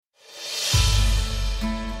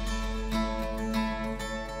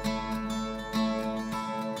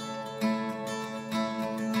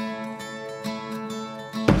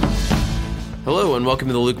Hello and welcome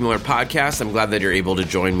to the Luke Miller Podcast. I'm glad that you're able to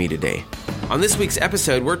join me today. On this week's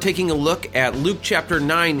episode, we're taking a look at Luke chapter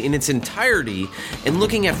 9 in its entirety and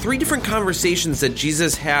looking at three different conversations that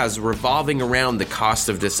Jesus has revolving around the cost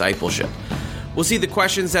of discipleship. We'll see the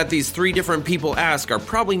questions that these three different people ask are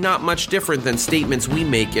probably not much different than statements we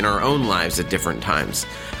make in our own lives at different times.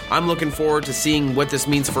 I'm looking forward to seeing what this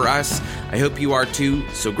means for us. I hope you are too.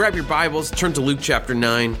 So grab your Bibles, turn to Luke chapter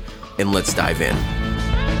 9, and let's dive in.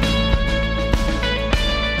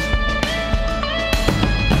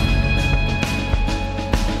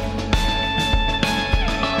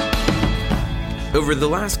 Over the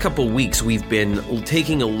last couple weeks, we've been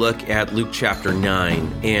taking a look at Luke chapter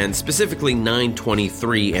 9, and specifically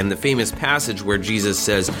 9:23, and the famous passage where Jesus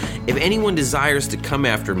says, "If anyone desires to come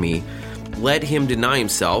after me, let him deny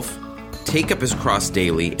himself, take up his cross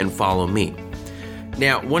daily, and follow me."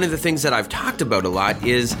 Now, one of the things that I've talked about a lot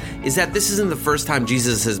is that this isn't the first time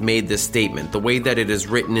Jesus has made this statement. The way that it is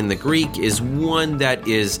written in the Greek is one that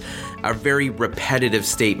is a very repetitive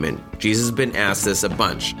statement. Jesus has been asked this a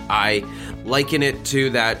bunch. I liken it to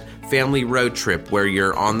that family road trip where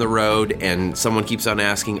you're on the road and someone keeps on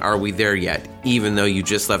asking, "Are we there yet?" Even though you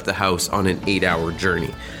just left the house on an 8-hour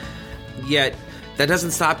journey. Yet, that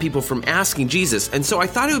doesn't stop people from asking Jesus. And so I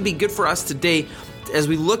thought it would be good for us today, as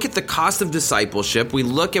we look at the cost of discipleship, we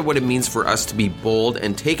look at what it means for us to be bold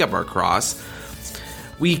and take up our cross.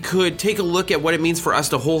 We could take a look at what it means for us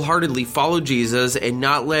to wholeheartedly follow Jesus and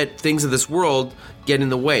not let things of this world get in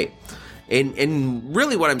the way. And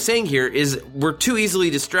really what I'm saying here is we're too easily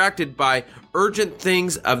distracted by urgent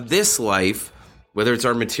things of this life, whether it's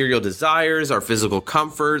our material desires, our physical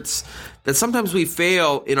comforts, that sometimes we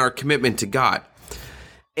fail in our commitment to God.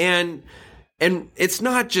 And it's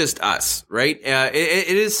not just us, right?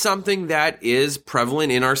 It is something that is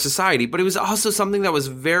prevalent in our society, but it was also something that was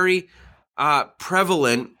very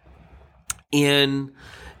prevalent in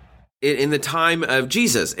the time of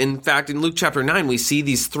Jesus. In fact, in Luke chapter 9, we see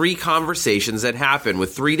these three conversations that happen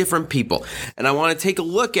with three different people. And I want to take a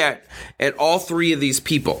look at all three of these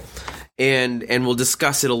people, and we'll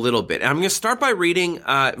discuss it a little bit. And I'm going to start by reading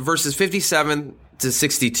verses 57 to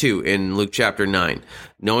 62 in Luke chapter 9,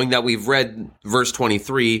 knowing that we've read verse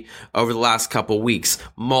 23 over the last couple weeks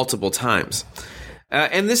multiple times.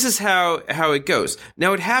 And this is how it goes.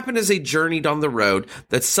 "Now it happened as they journeyed on the road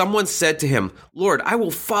that someone said to him, 'Lord, I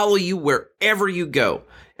will follow you wherever you go.'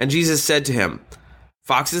 And Jesus said to him,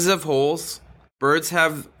 'Foxes have holes, birds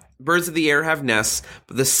of the air have nests,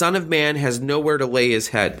 but the Son of Man has nowhere to lay his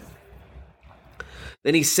head.'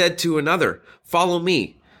 Then he said to another, 'Follow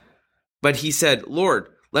me.' But he said, 'Lord,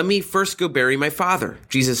 let me first go bury my father.'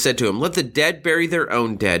 Jesus said to him, 'Let the dead bury their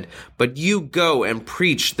own dead, but you go and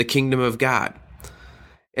preach the kingdom of God.'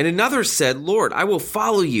 And another said, 'Lord, I will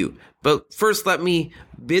follow you, but first let me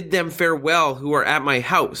bid them farewell who are at my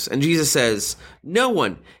house.' And Jesus says, 'No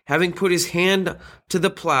one, having put his hand to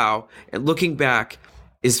the plow and looking back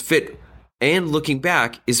is fit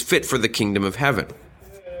for the kingdom of heaven.'"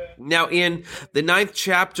 Now, in the 9th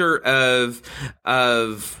chapter of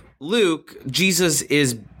Luke, Jesus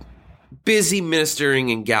is busy ministering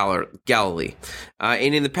in Galilee.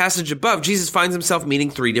 And in the passage above, Jesus finds himself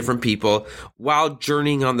meeting three different people while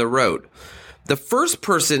journeying on the road. The first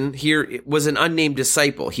person here was an unnamed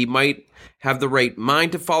disciple. He might have the right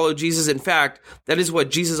mind to follow Jesus. In fact, that is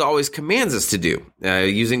what Jesus always commands us to do.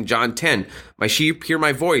 Using John 10, "My sheep hear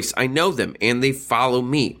my voice, I know them, and they follow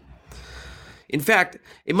me." In fact,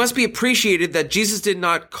 it must be appreciated that Jesus did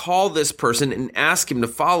not call this person and ask him to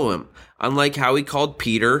follow him, unlike how he called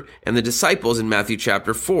Peter and the disciples in Matthew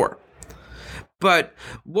chapter 4. But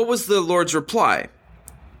what was the Lord's reply?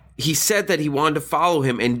 He said that he wanted to follow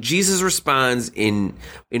him, and Jesus responds in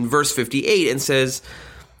verse 58 and says,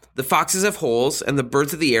 "The foxes have holes and the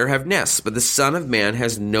birds of the air have nests, but the Son of Man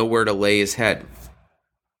has nowhere to lay his head."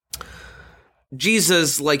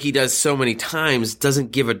 Jesus, like he does so many times,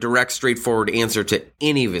 doesn't give a direct, straightforward answer to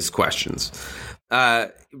any of his questions.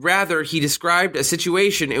 Rather, he described a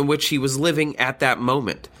situation in which he was living at that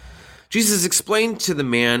moment. Jesus explained to the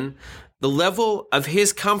man the level of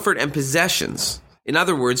his comfort and possessions. In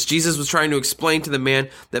other words, Jesus was trying to explain to the man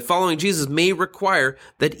that following Jesus may require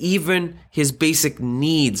that even his basic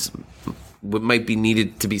needs might be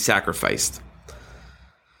needed to be sacrificed.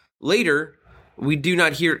 Later, we do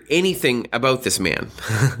not hear anything about this man.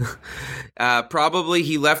 Probably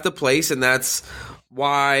he left the place, and that's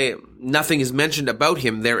why nothing is mentioned about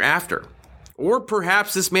him thereafter. Or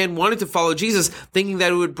perhaps this man wanted to follow Jesus, thinking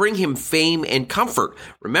that it would bring him fame and comfort.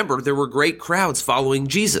 Remember, there were great crowds following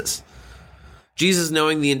Jesus. Jesus,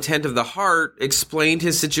 knowing the intent of the heart, explained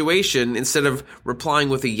his situation instead of replying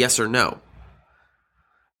with a yes or no.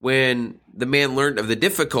 When the man learned of the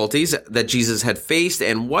difficulties that Jesus had faced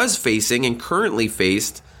and was facing and currently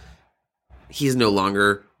faced, he is no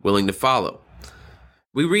longer willing to follow.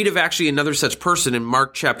 We read of actually another such person in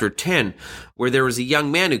Mark chapter 10, where there was a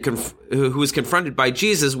young man who was confronted by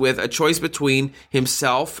Jesus with a choice between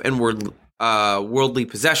himself and worldly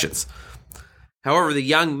possessions. However, the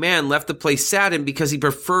young man left the place saddened because he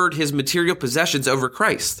preferred his material possessions over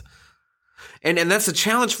Christ. And that's a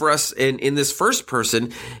challenge for us in this first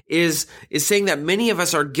person is saying that many of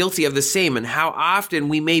us are guilty of the same, and how often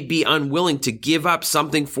we may be unwilling to give up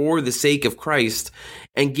something for the sake of Christ,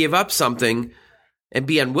 and give up something and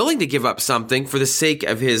be unwilling to give up something for the sake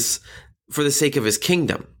of his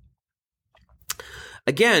kingdom.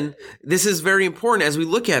 Again, this is very important as we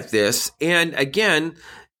look at this. And again,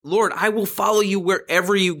 Lord, I will follow you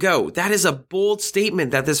wherever you go. That is a bold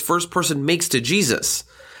statement that this first person makes to Jesus.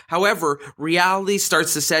 However, reality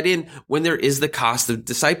starts to set in when there is the cost of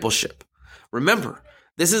discipleship. Remember,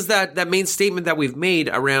 this is that main statement that we've made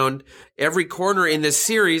around every corner in this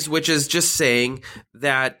series, which is just saying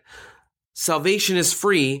that salvation is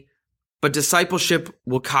free, but discipleship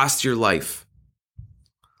will cost your life.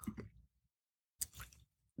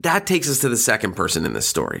 That takes us to the second person in this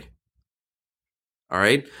story. All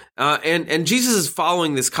right. And Jesus is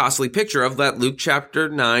following this costly picture of that Luke chapter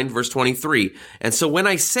 9, verse 23. And so when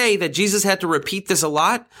I say that Jesus had to repeat this a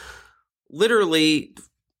lot, literally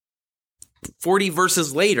 40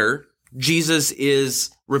 verses later, Jesus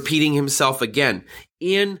is repeating himself again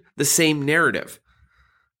in the same narrative.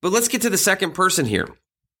 But let's get to the second person here.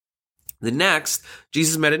 The next,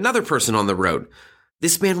 Jesus met another person on the road.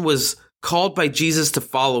 This man was called by Jesus to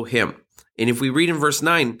follow him. And if we read in verse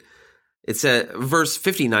 9, it says, verse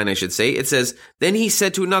 59, I should say, it says, "Then he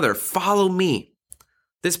said to another, 'Follow me.'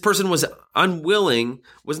 This person was not unwilling,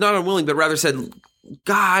 but rather said,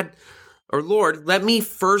 'God, or Lord, let me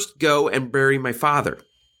first go and bury my father.'"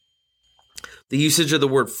 The usage of the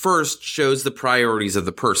word first shows the priorities of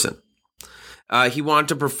the person. He wanted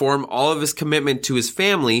to perform all of his commitment to his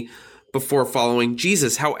family before following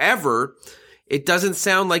Jesus. However, it doesn't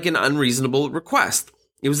sound like an unreasonable request.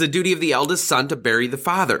 It was the duty of the eldest son to bury the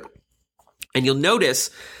father. And you'll notice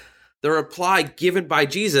the reply given by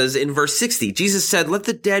Jesus in verse 60. Jesus said, "Let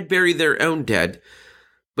the dead bury their own dead,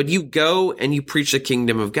 but you go and you preach the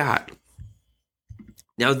kingdom of God."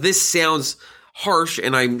 Now, this sounds harsh,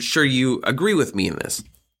 and I'm sure you agree with me in this.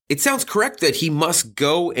 It sounds correct that he must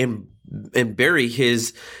go and bury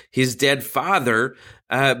his dead father,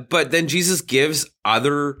 but then Jesus gives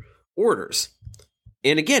other orders.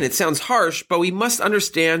 And again, it sounds harsh, but we must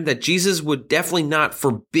understand that Jesus would definitely not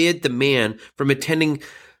forbid the man from attending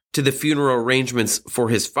to the funeral arrangements for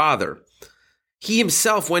his father. He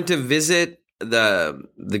himself went to visit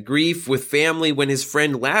the grief with family when his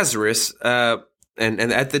friend Lazarus, and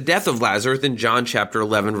at the death of Lazarus in John chapter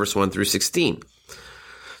 11, verse 1 through 16.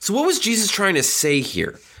 So what was Jesus trying to say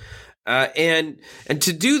here? And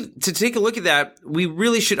to take a look at that, we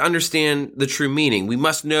really should understand the true meaning. We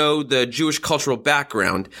must know the Jewish cultural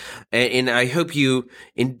background, and I hope you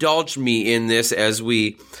indulge me in this as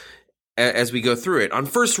we go through it. On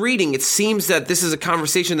first reading, it seems that this is a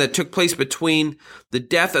conversation that took place between the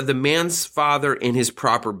death of the man's father and his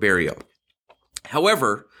proper burial.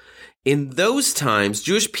 However, in those times,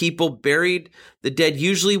 Jewish people buried the dead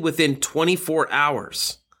usually within 24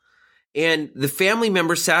 hours. And the family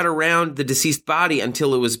members sat around the deceased body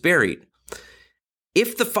until it was buried.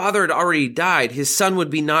 If the father had already died, his son would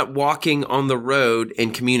be not walking on the road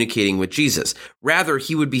and communicating with Jesus. Rather,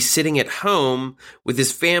 he would be sitting at home with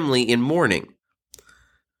his family in mourning.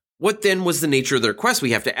 What then was the nature of the request?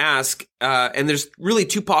 We have to ask, and there's really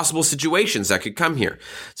two possible situations that could come here.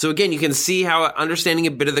 So again, you can see how understanding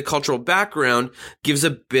a bit of the cultural background gives a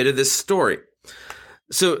bit of this story.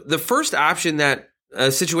 So the first option that a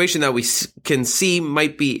situation that we can see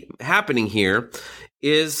might be happening here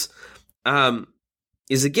is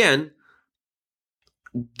again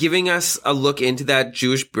giving us a look into that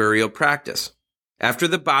Jewish burial practice. After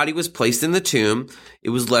the body was placed in the tomb,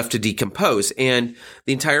 it was left to decompose, and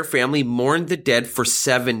the entire family mourned the dead for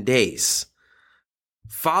 7 days.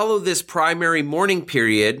 Follow this primary mourning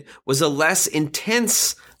period was a less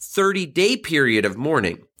intense 30-day period of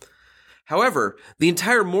mourning. However, the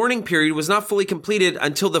entire mourning period was not fully completed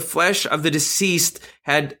until the flesh of the deceased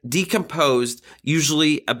had decomposed,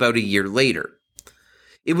 usually about a year later.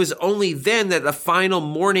 It was only then that the final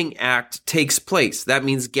mourning act takes place. That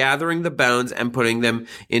means gathering the bones and putting them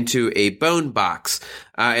into a bone box.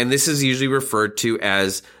 And this is usually referred to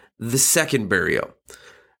as the second burial.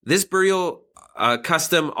 This burial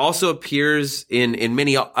custom also appears in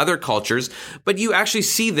many other cultures, but you actually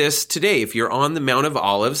see this today. If you're on the Mount of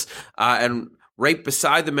Olives, and right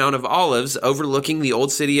beside the Mount of Olives, overlooking the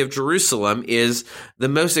old city of Jerusalem, is the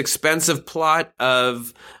most expensive plot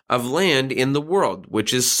of land in the world,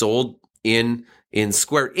 which is sold in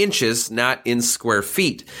square inches, not in square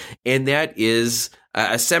feet. And that is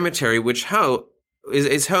a cemetery which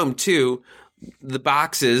is home to the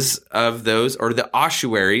boxes of those, or the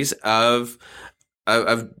ossuaries of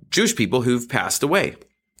Jewish people who've passed away.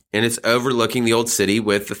 And it's overlooking the old city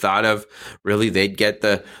with the thought of really they'd get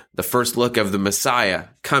the first look of the Messiah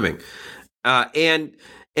coming. And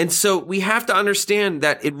so we have to understand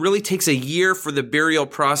that it really takes a year for the burial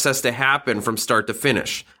process to happen from start to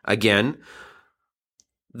finish. Again,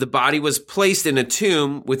 the body was placed in a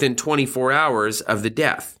tomb within 24 hours of the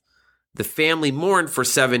death. The family mourned for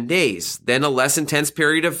 7 days, then a less intense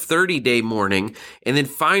period of 30-day mourning, and then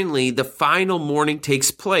finally, the final mourning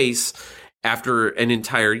takes place after an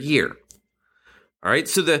entire year. All right,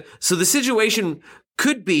 so the situation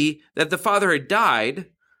could be that the father had died,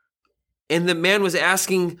 and the man was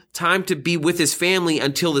asking time to be with his family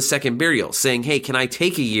until the second burial, saying, hey, can I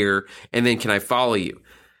take a year, and then can I follow you?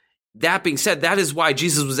 That being said, that is why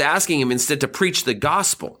Jesus was asking him instead to preach the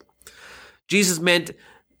gospel. Jesus meant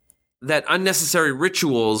that unnecessary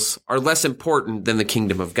rituals are less important than the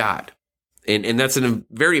kingdom of God. And that's a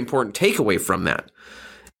very important takeaway from that,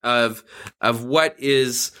 of what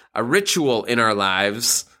is a ritual in our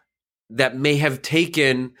lives that may have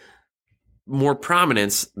taken more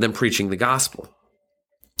prominence than preaching the gospel.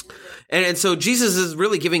 And so Jesus is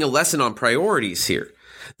really giving a lesson on priorities here.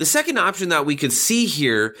 The second option that we could see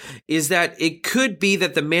here is that it could be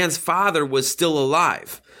that the man's father was still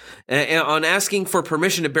alive. And on asking for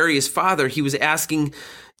permission to bury his father, he was asking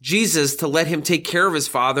Jesus to let him take care of his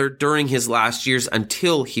father during his last years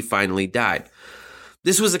until he finally died.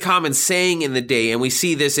 This was a common saying in the day, and we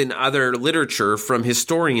see this in other literature from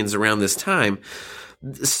historians around this time.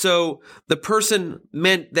 So the person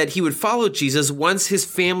meant that he would follow Jesus once his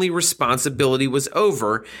family responsibility was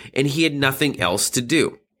over and he had nothing else to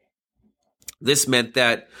do. This meant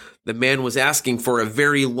that the man was asking for a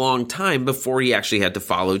very long time before he actually had to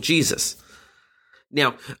follow Jesus.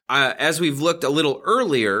 Now, as we've looked a little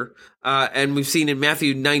earlier, and we've seen in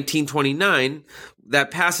Matthew 19:29,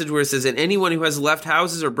 that passage where it says, and anyone who has left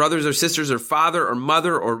houses or brothers or sisters or father or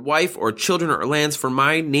mother or wife or children or lands for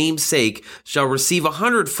my name's sake shall receive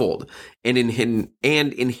 100-fold and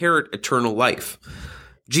inherit eternal life.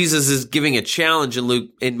 Jesus is giving a challenge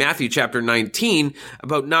in Matthew chapter 19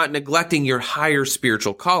 about not neglecting your higher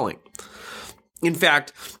spiritual calling. In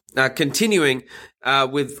fact, continuing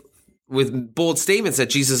with bold statements that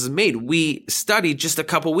Jesus has made, we studied just a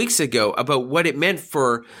couple weeks ago about what it meant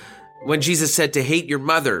for when Jesus said to hate your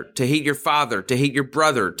mother, to hate your father, to hate your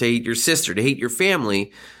brother, to hate your sister, to hate your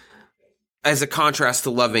family, as a contrast to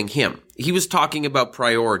loving him. He was talking about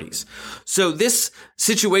priorities. So this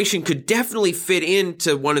situation could definitely fit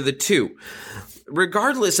into one of the two.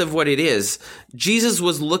 Regardless of what it is, Jesus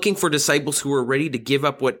was looking for disciples who were ready to give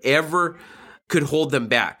up whatever could hold them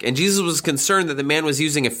back. And Jesus was concerned that the man was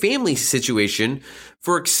using a family situation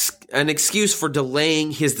for an excuse for delaying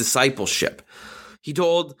his discipleship. He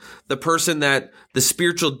told the person that the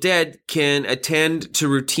spiritual dead can attend to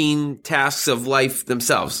routine tasks of life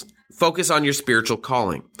themselves. Focus on your spiritual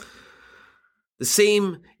calling. The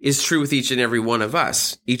same is true with each and every one of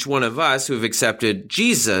us. Each one of us who have accepted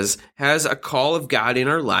Jesus has a call of God in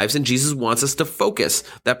our lives, and Jesus wants us to focus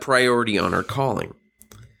that priority on our calling.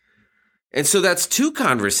 And so that's two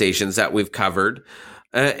conversations that we've covered,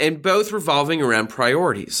 and both revolving around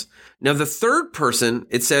priorities. Now, the third person,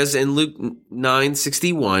 it says in Luke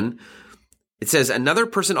 9:61, it says, another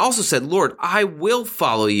person also said, Lord, I will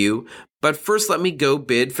follow you, but first let me go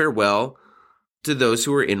bid farewell to those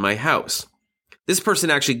who are in my house. This person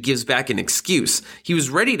actually gives back an excuse. He was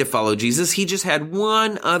ready to follow Jesus. He just had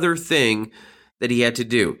one other thing that he had to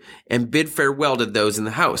do, and bid farewell to those in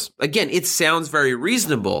the house. Again, it sounds very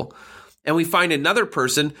reasonable. And we find another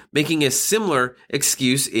person making a similar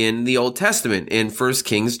excuse in the Old Testament in 1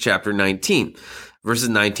 Kings chapter 19, verses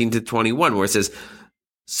 19 to 21, where it says,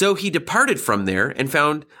 so he departed from there and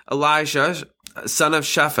found Elijah, son of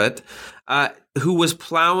Shaphat, who was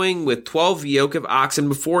plowing with 12 yoke of oxen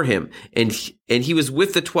before him, and he was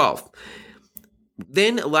with the 12th.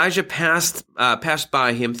 Then Elijah passed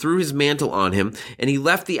by him, threw his mantle on him, and he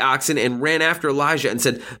left the oxen and ran after Elijah and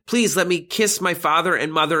said, please let me kiss my father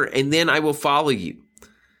and mother, and then I will follow you.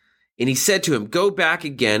 And he said to him, go back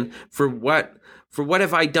again, for what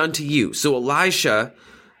have I done to you? So Elisha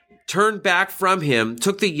turned back from him,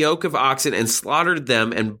 took the yoke of oxen and slaughtered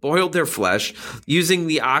them and boiled their flesh using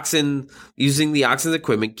the oxen's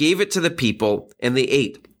equipment, gave it to the people, and they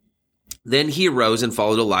ate. Then he arose and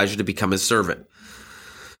followed Elijah to become his servant.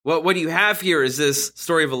 Well, what you have here is this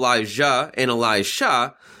story of Elijah and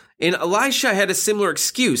Elisha. And Elisha had a similar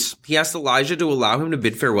excuse. He asked Elijah to allow him to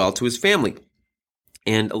bid farewell to his family.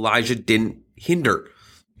 And Elijah didn't hinder.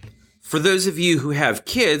 For those of you who have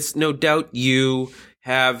kids, no doubt you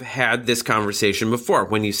have had this conversation before.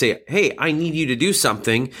 When you say, hey, I need you to do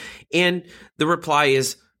something. And the reply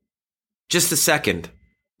is, just a second.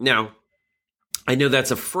 Now, I know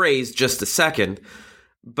that's a phrase, just a second.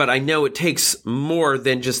 But I know it takes more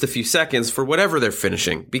than just a few seconds for whatever they're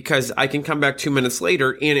finishing, because I can come back 2 minutes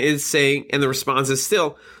later and it is saying, and the response is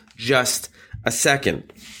still just a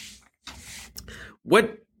second.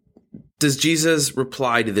 What does Jesus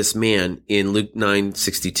reply to this man in Luke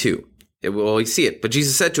 9:62? Well, we see it. But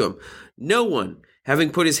Jesus said to him, no one,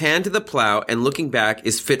 having put his hand to the plow and looking back,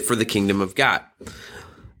 is fit for the kingdom of God.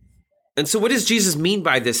 And so what does Jesus mean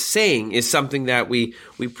by this saying is something that we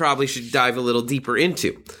probably should dive a little deeper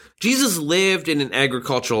into. Jesus lived in an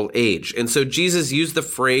agricultural age. And so Jesus used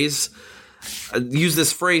this phrase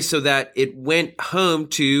so that it went home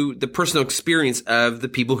to the personal experience of the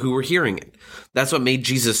people who were hearing it. That's what made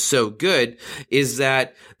Jesus so good, is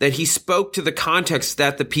that he spoke to the context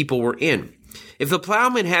that the people were in. If the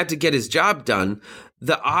plowman had to get his job done,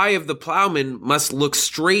 the eye of the plowman must look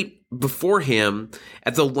straight before him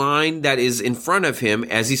at the line that is in front of him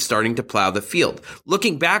as he's starting to plow the field.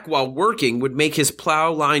 Looking back while working would make his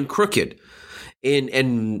plow line crooked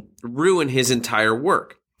and ruin his entire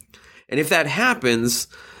work. And if that happens,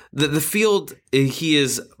 the field he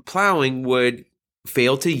is plowing would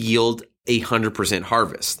fail to yield 100%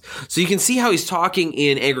 harvest. So you can see how he's talking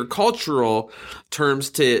in agricultural terms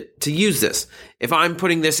to use this. If I'm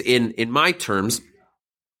putting this in my terms,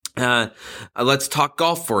 let's talk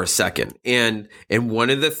golf for a second. And one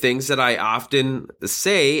of the things that I often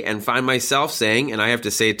say and find myself saying, and I have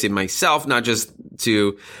to say it to myself, not just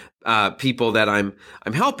to people that I'm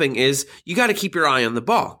helping, is you got to keep your eye on the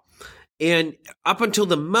ball. And up until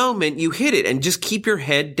the moment you hit it, and just keep your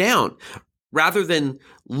head down. Rather than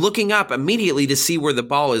looking up immediately to see where the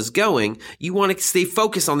ball is going, you want to stay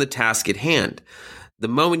focused on the task at hand. The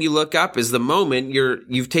moment you look up is the moment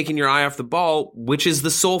you've taken your eye off the ball, which is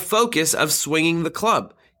the sole focus of swinging the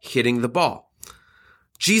club, hitting the ball.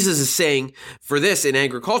 Jesus is saying, for this, in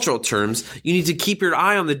agricultural terms, you need to keep your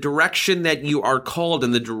eye on the direction that you are called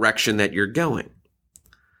and the direction that you're going.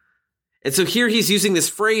 And so here he's using this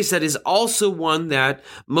phrase that is also one that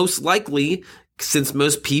most likely, since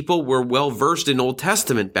most people were well versed in Old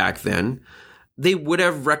Testament back then, they would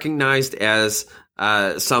have recognized as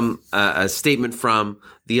a statement from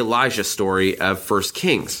the Elijah story of 1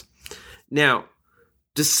 Kings. Now,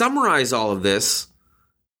 to summarize all of this,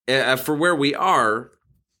 for where we are,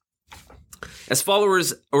 as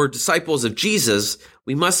followers or disciples of Jesus,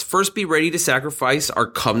 we must first be ready to sacrifice our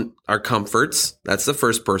comforts, that's the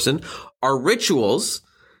first person, our rituals,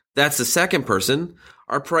 that's the second person,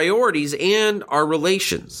 our priorities, and our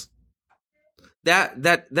relations.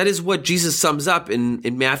 That is what Jesus sums up in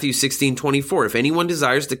Matthew 16:24. If anyone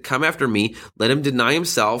desires to come after me, let him deny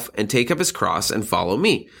himself and take up his cross and follow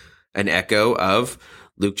me. An echo of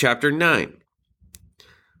Luke chapter 9.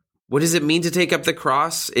 What does it mean to take up the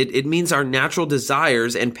cross? It means our natural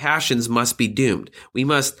desires and passions must be doomed. We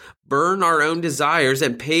must burn our own desires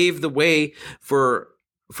and pave the way for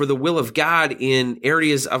the will of God in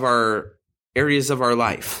areas of our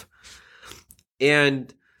life.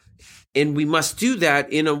 And we must do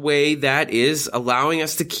that in a way that is allowing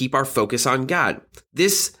us to keep our focus on God.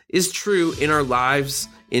 This is true in our lives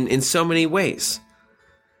in so many ways.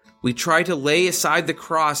 We try to lay aside the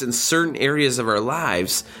cross in certain areas of our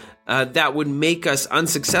lives that would make us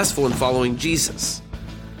unsuccessful in following Jesus.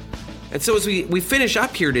 And so as we finish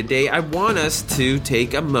up here today, I want us to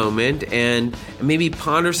take a moment and maybe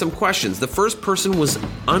ponder some questions. The first person was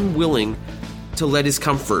unwilling to let his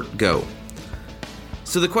comfort go.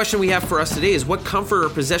 So the question we have for us today is, what comfort or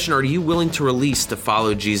possession are you willing to release to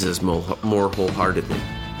follow Jesus more wholeheartedly?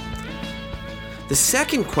 The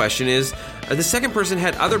second question is, the second person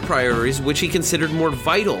had other priorities which he considered more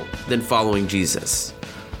vital than following Jesus.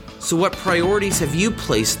 So what priorities have you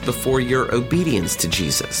placed before your obedience to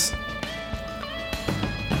Jesus?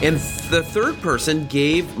 And the third person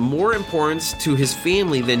gave more importance to his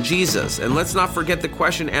family than Jesus. And let's not forget the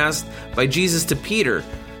question asked by Jesus to Peter,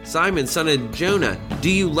 Simon, son of Jonah, do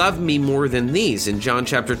you love me more than these? In John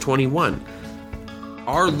chapter 21.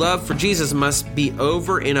 Our love for Jesus must be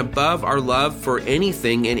over and above our love for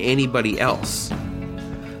anything and anybody else.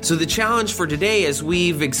 So the challenge for today, as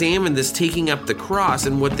we've examined this taking up the cross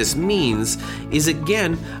and what this means, is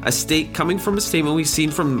again coming from a statement we've seen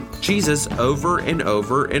from Jesus over and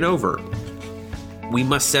over and over. We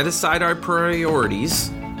must set aside our priorities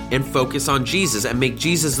and focus on Jesus and make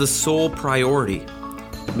Jesus the sole priority.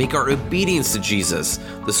 Make our obedience to Jesus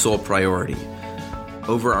the sole priority.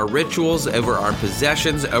 Over our rituals, over our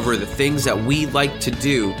possessions, over the things that we like to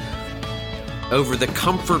do, over the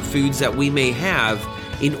comfort foods that we may have,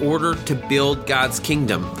 in order to build God's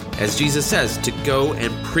kingdom. As Jesus says, to go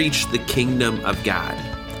and preach the kingdom of God.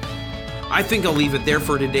 I think I'll leave it there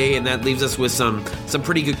for today, and that leaves us with some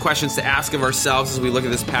pretty good questions to ask of ourselves as we look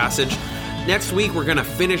at this passage. Next week, we're going to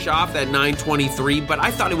finish off at 9:23, but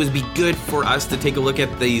I thought it would be good for us to take a look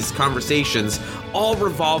at these conversations all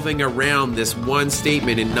revolving around this one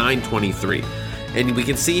statement in 9:23. And we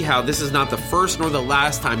can see how this is not the first nor the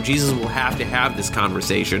last time Jesus will have to have this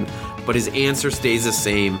conversation, but his answer stays the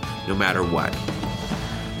same no matter what.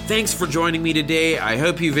 Thanks for joining me today. I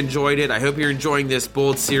hope you've enjoyed it. I hope you're enjoying this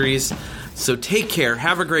Bold series. So take care,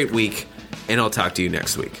 have a great week, and I'll talk to you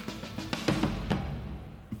next week.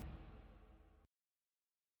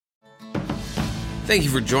 Thank you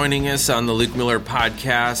for joining us on the Luke Miller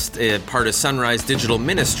Podcast, a part of Sunrise Digital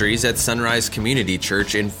Ministries at Sunrise Community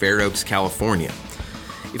Church in Fair Oaks, California.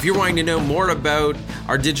 If you're wanting to know more about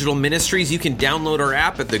our digital ministries, you can download our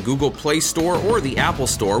app at the Google Play Store or the Apple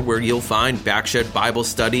Store, where you'll find Backshed Bible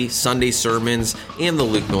Study, Sunday sermons, and the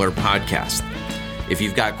Luke Miller Podcast. If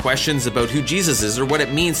you've got questions about who Jesus is or what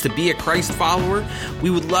it means to be a Christ follower, we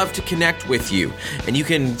would love to connect with you. And you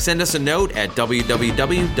can send us a note at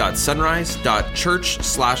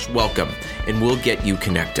www.sunrise.church/welcome, and we'll get you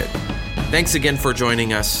connected. Thanks again for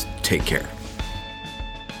joining us. Take care.